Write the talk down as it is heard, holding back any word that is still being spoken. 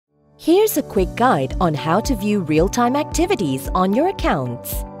Here's a quick guide on how to view real-time activities on your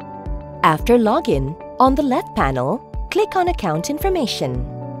accounts. After login, on the left panel, click on Account Information.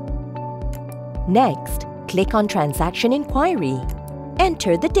 Next, click on Transaction Inquiry.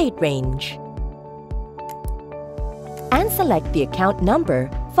 Enter the date range. And select the account number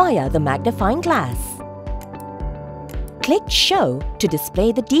via the magnifying glass. Click Show to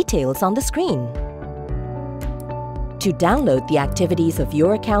display the details on the screen. To download the activities of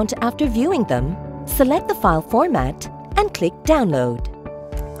your account after viewing them, select the file format and click Download.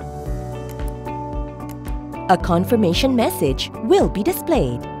 A confirmation message will be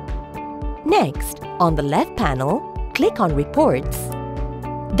displayed. Next, on the left panel, click on Reports,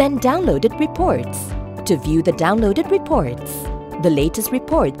 then Downloaded Reports. To view the downloaded reports, the latest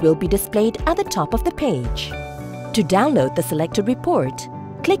report will be displayed at the top of the page. To download the selected report,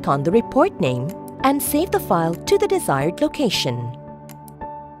 click on the report name and save the file to the desired location.